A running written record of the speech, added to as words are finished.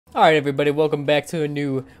Alright everybody, welcome back to a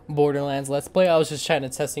new Borderlands Let's Play. I was just trying to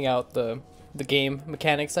testing out the game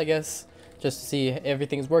mechanics, I guess, just to see if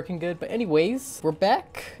everything's working good. But anyways, we're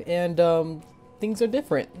back and things are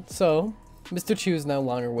different. So, Mr. Chu is no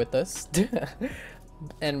longer with us.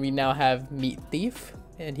 And we now have Meat Thief,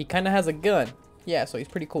 and he kind of has a gun. Yeah, so he's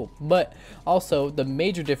pretty cool. But also, the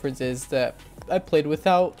major difference is that I played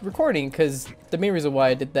without recording, because the main reason why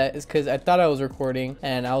I did that is because I thought I was recording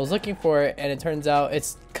and I was looking for it, and it turns out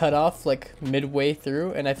it's cut off like midway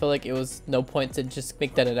through, and I feel like it was no point to just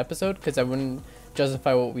make that an episode because I wouldn't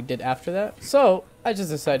justify what we did after that. So I just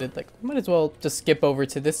decided, like, might as well just skip over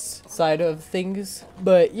to this side of things.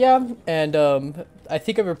 But yeah, and I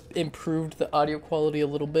think I've improved the audio quality a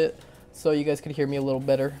little bit so you guys could hear me a little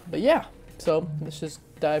better. But yeah, so let's just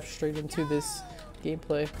dive straight into this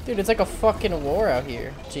gameplay. Dude, it's like a fucking war out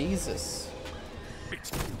here. Jesus.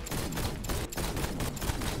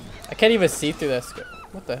 I can't even see through that scope.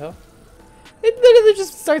 What the hell? It literally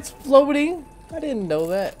just starts floating. I didn't know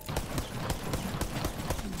that.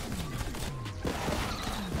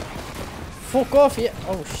 Fuck off, yeah.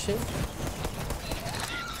 Oh shit.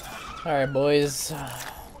 Alright, boys.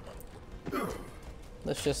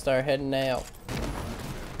 Let's just start heading out.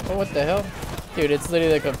 Oh, what the hell? Dude, it's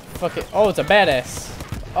literally like a fucking... Oh, it's a badass.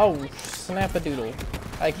 Oh, snap-a-doodle.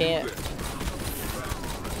 I can't.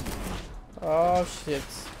 Oh, shit.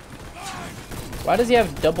 Why does he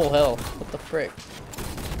have double health? What the frick?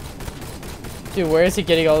 Dude, where is he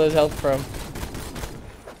getting all this health from?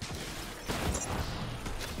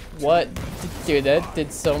 What? Dude, that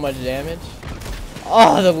did so much damage.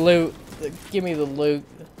 Oh, the loot. Give me the loot.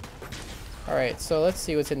 Alright, so let's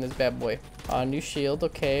see what's in this bad boy. New shield.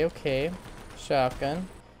 Okay, okay. Shotgun.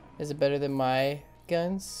 Is it better than my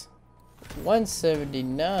guns?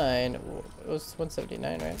 179. It was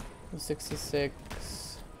 179, right?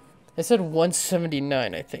 66. I said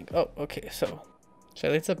 179, I think. Oh, okay. So,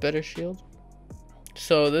 should I light a better shield?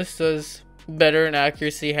 So this does better in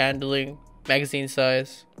accuracy, handling, magazine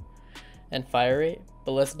size, and fire rate,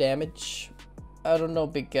 but less damage. I don't know,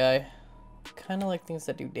 big guy. Kind of like things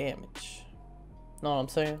that do damage. Know what I'm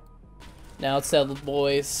saying? Now let's sell the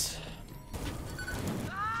boys.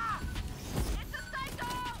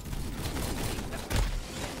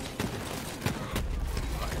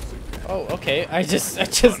 Oh, okay. I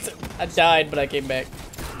died, but I came back.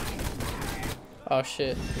 Oh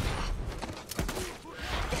shit.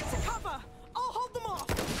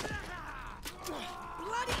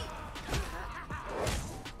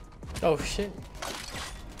 Oh shit.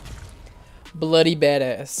 Bloody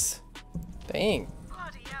badass. Dang.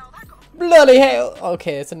 Bloody hell.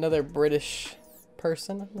 Okay, it's another British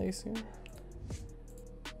person, I assume.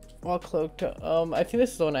 All cloaked. I think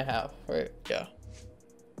this is the one I have, right? Yeah.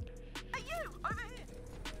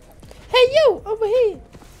 Hey you, over here!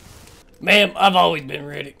 Ma'am, I've always been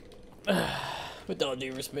ready. With all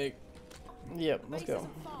due respect. Yep, let's go.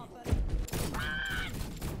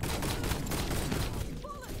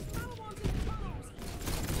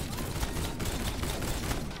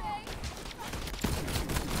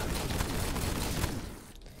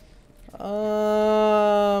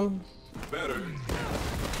 Better.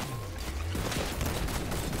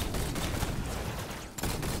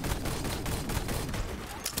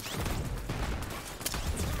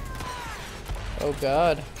 Oh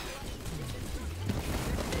god.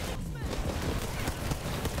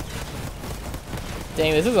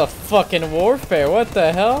 Dang, this is a fucking warfare. What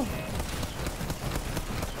the hell?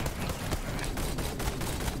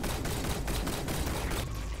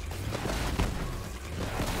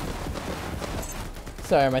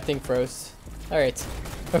 Sorry, my thing froze. Alright,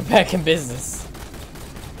 we're back in business.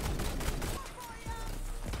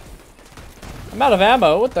 I'm out of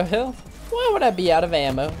ammo. What the hell? Why would I be out of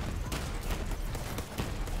ammo?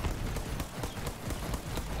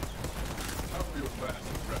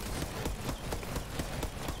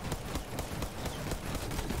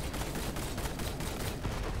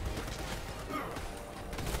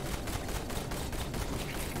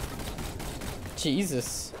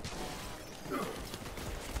 Jesus.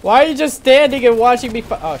 Why are you just standing and watching me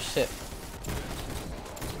oh shit.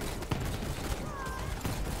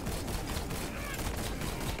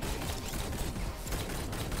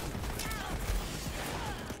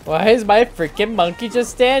 Why is my freaking monkey just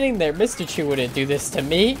standing there? Mr. Chu wouldn't do this to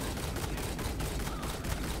me.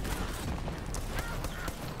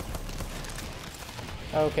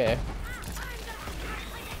 Okay.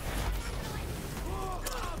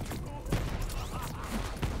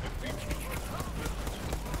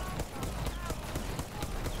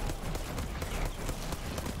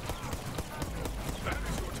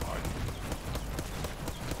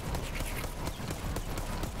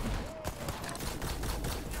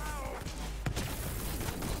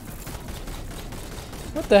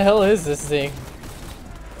 What the hell is this thing?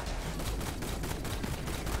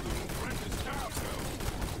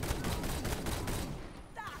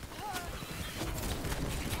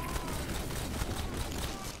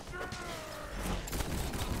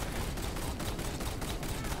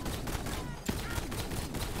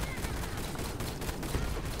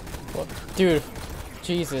 Well, dude,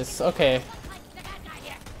 Jesus, okay.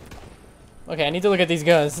 Okay, I need to look at these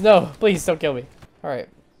guns. No, please don't kill me. Alright,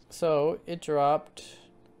 so it dropped.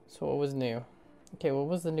 So what was new? Okay, what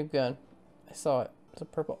was the new gun? I saw it. It's a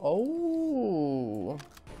purple. Oh.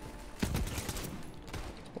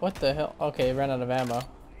 What the hell? Okay, it ran out of ammo.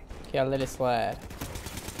 Okay, I'll let it slide.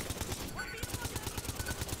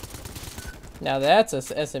 Now that's a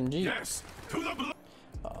SMG. Yes.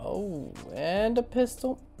 Oh, and a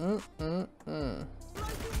pistol.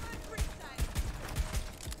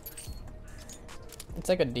 It's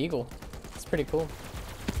like a deagle. It's pretty cool.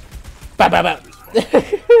 Bow, bow, bow.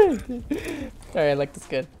 Alright, I like this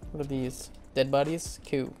gun. What are these? Dead bodies?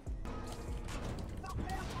 Cool.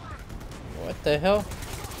 What the hell?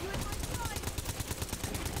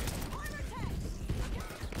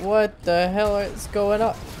 What the hell is going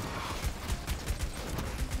on?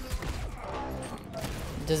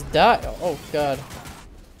 Just die. Oh god.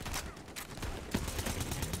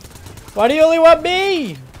 Why do you only want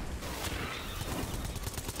me?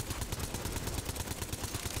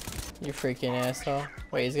 You freaking asshole.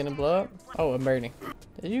 Wait, he's gonna blow up? Oh, I'm burning.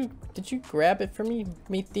 Did you grab it for me?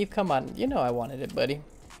 Meat thief, come on. You know I wanted it, buddy.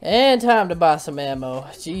 And time to buy some ammo.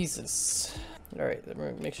 Jesus. Alright, let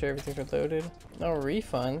me make sure everything's reloaded. No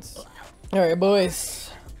refunds. Alright, boys.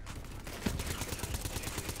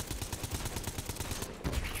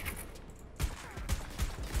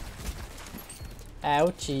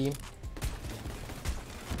 Ouchie.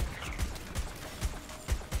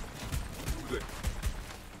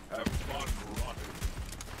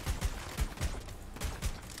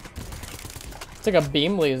 It's like a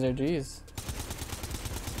beam laser, jeez.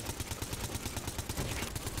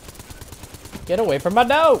 Get away from my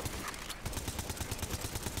dough!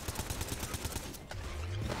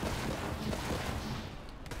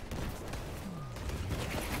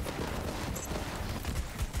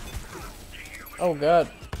 Oh god.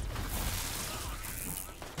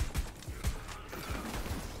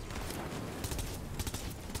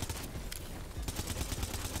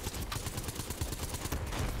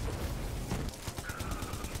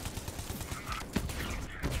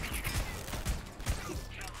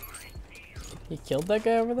 You killed that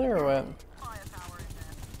guy over there or what?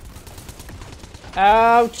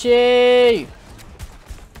 Ouchie!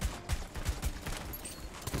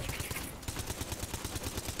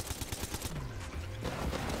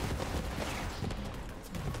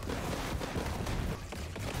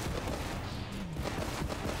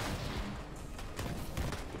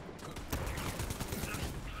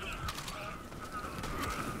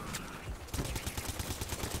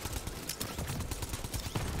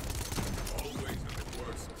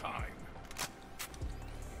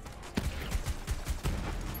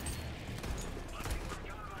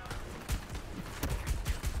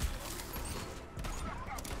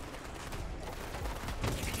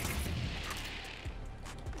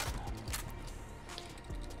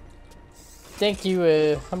 Thank you,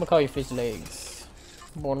 I'm gonna call you fish legs.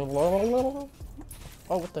 Oh,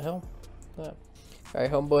 what the hell?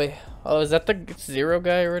 Alright, homeboy. Oh, is that the zero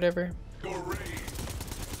guy or whatever?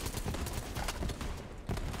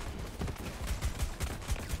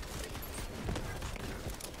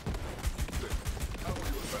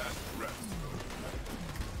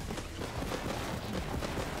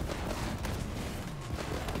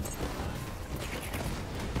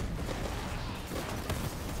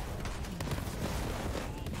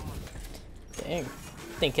 Dang.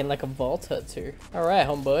 Thinking like a vault hunter. Alright,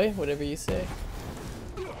 homeboy, whatever you say.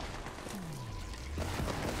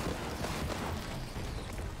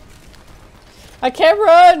 I can't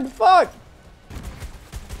run! Fuck!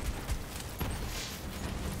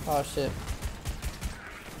 Oh shit.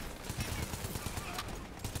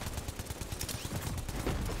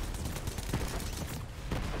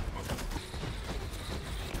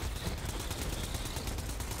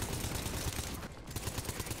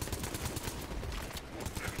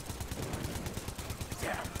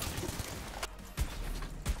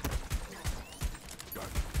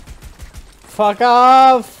 Fuck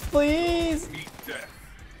off, please!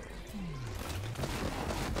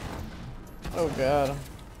 Oh god.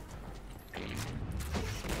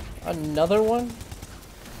 Another one?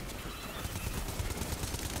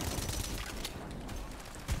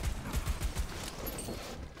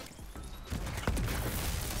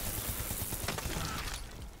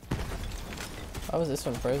 How was this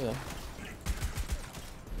one frozen?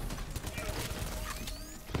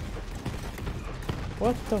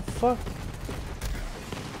 What the fuck?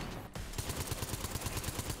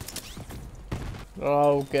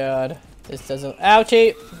 Oh god. This doesn't.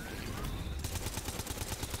 Ouchie!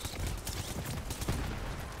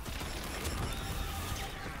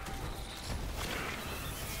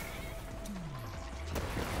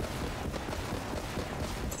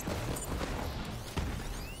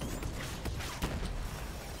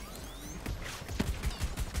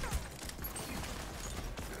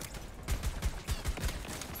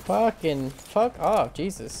 Fucking fuck off,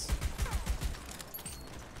 Jesus.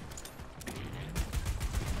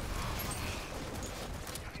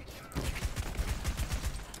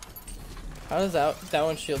 How does that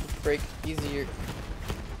one shield break easier?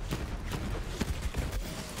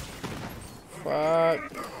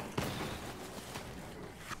 Fuck.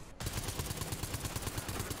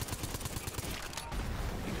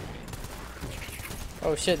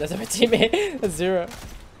 Oh shit, that's my teammate. That's Zero.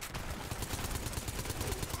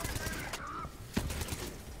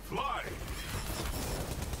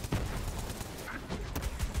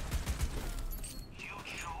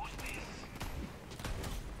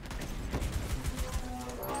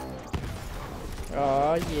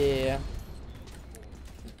 Oh yeah.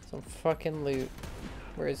 Some fucking loot.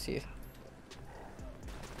 Where is he?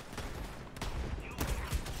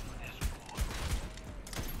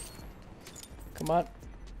 Come on.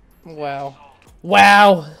 Wow.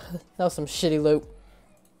 Wow! That was some shitty loot.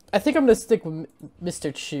 I think I'm gonna stick with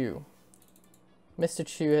Mr. Chu. Mr.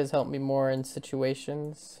 Chu has helped me more in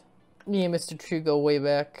situations. Me and Mr. Chu go way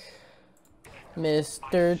back.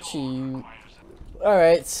 Mr. Chu.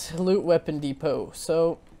 Alright, loot weapon depot.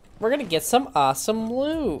 So, we're gonna get some awesome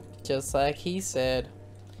loot. Just like he said.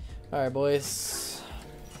 Alright, boys.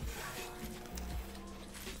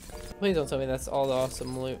 Please don't tell me that's all the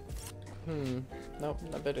awesome loot. Nope,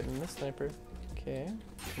 not better than this sniper. Okay.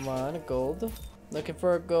 Come on, a gold. Looking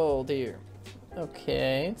for a gold here.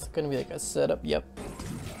 Okay, it's gonna be like a setup. Yep.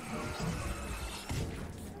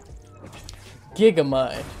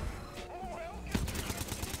 Gigamind.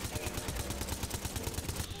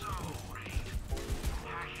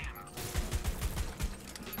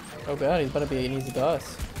 Oh god, he's about to be an easy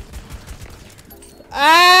boss.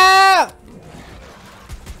 Ah!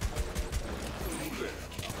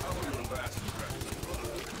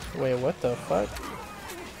 Wait, what the fuck?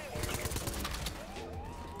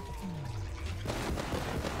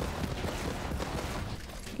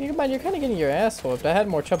 Come on, you're kind of getting your ass whooped. I had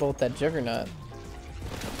more trouble with that Juggernaut.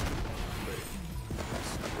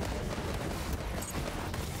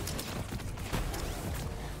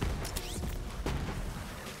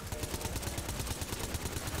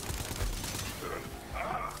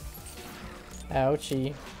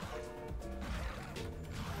 Ouchie.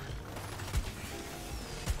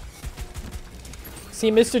 See,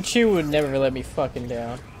 Mr. Chu would never let me fucking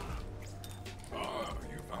down. Ah,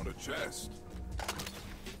 you found a chest.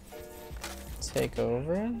 Take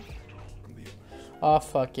over. Oh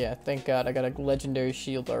fuck yeah, thank god, I got a legendary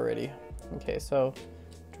shield already. Okay, so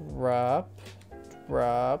drop.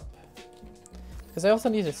 Because I also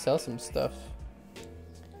need to sell some stuff.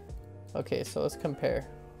 Okay, so let's compare.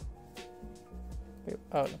 Wait,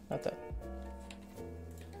 oh, not that.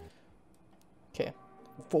 Okay.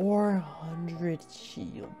 400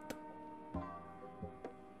 shield.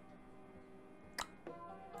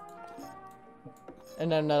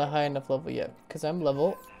 And I'm not a high enough level yet, because I'm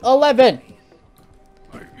level 11!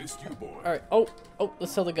 I missed you, boy. Alright, oh,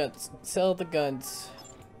 let's sell the guns. Sell the guns.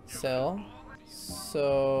 Sell.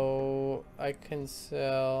 So, I can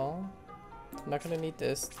sell... I'm not gonna need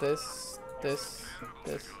this.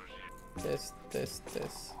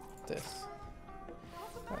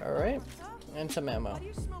 Alright. And some ammo.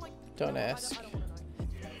 Don't ask.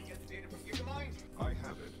 I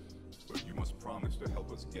have it, but you must promise to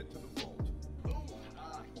help us get to the vault.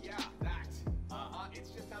 Yeah, that. It's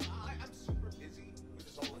just I'm super busy with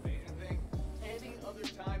this whole invasion thing. Any other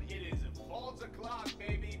time, it is vault o'clock,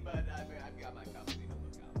 baby. But I've got my company to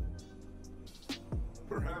look out.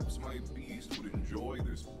 Perhaps my beast would enjoy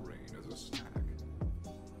this brain as a snack.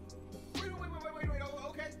 Wait. Oh,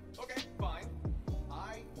 okay, fine.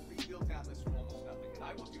 I rebuilt Atlas from almost nothing, and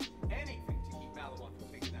I will do anything to keep Malawan from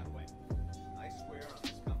taking that away. I swear on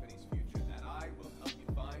this company's future that I will help you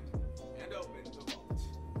find and open the vault.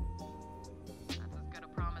 That's as good a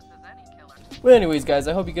promise as any killer. Well, anyways, guys,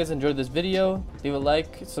 I hope you guys enjoyed this video. Leave a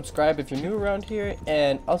like, subscribe if you're new around here,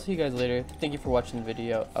 and I'll see you guys later. Thank you for watching the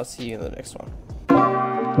video. I'll see you in the next one.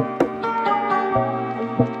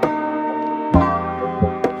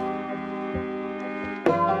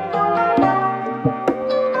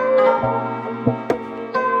 Bye.